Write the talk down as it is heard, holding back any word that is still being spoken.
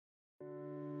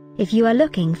If you are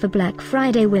looking for Black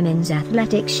Friday women's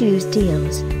athletic shoes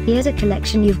deals, here's a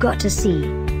collection you've got to see.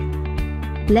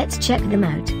 Let's check them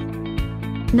out.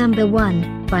 Number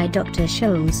 1, by Dr.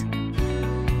 Scholls.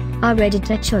 Our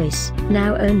editor choice,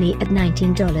 now only at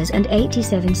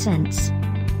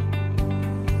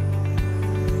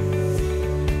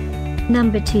 $19.87.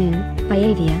 Number 2, by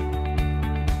Avia.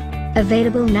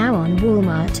 Available now on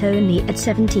Walmart only at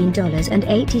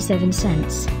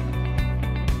 $17.87.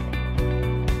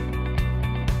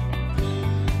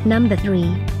 Number 3,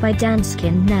 by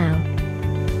Danskin now.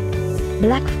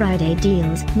 Black Friday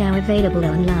deals now available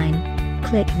online.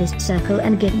 Click this circle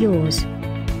and get yours.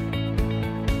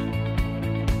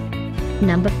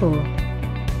 Number 4.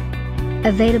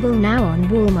 Available now on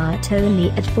Walmart only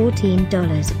at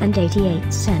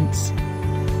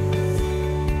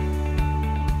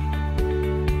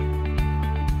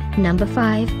 $14.88. Number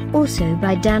 5, also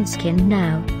by Danskin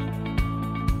now.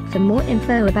 For more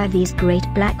info about these great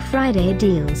Black Friday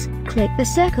deals, click the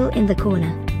circle in the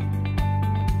corner.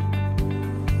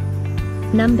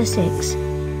 Number 6.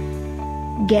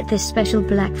 Get this special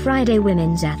Black Friday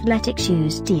women's athletic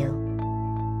shoes deal.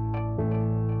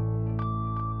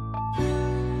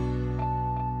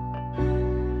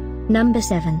 Number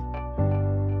 7.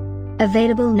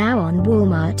 Available now on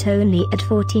Walmart only at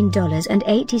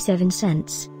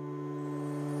 $14.87.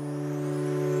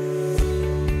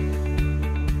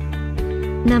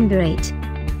 Number 8.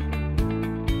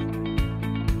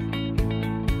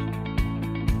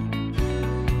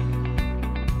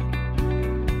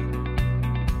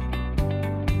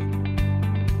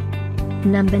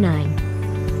 Number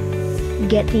 9.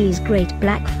 Get these great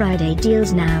Black Friday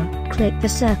deals now. Click the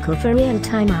circle for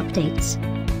real-time updates.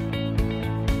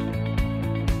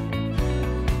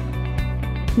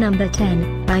 Number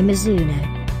 10, by Mizuno.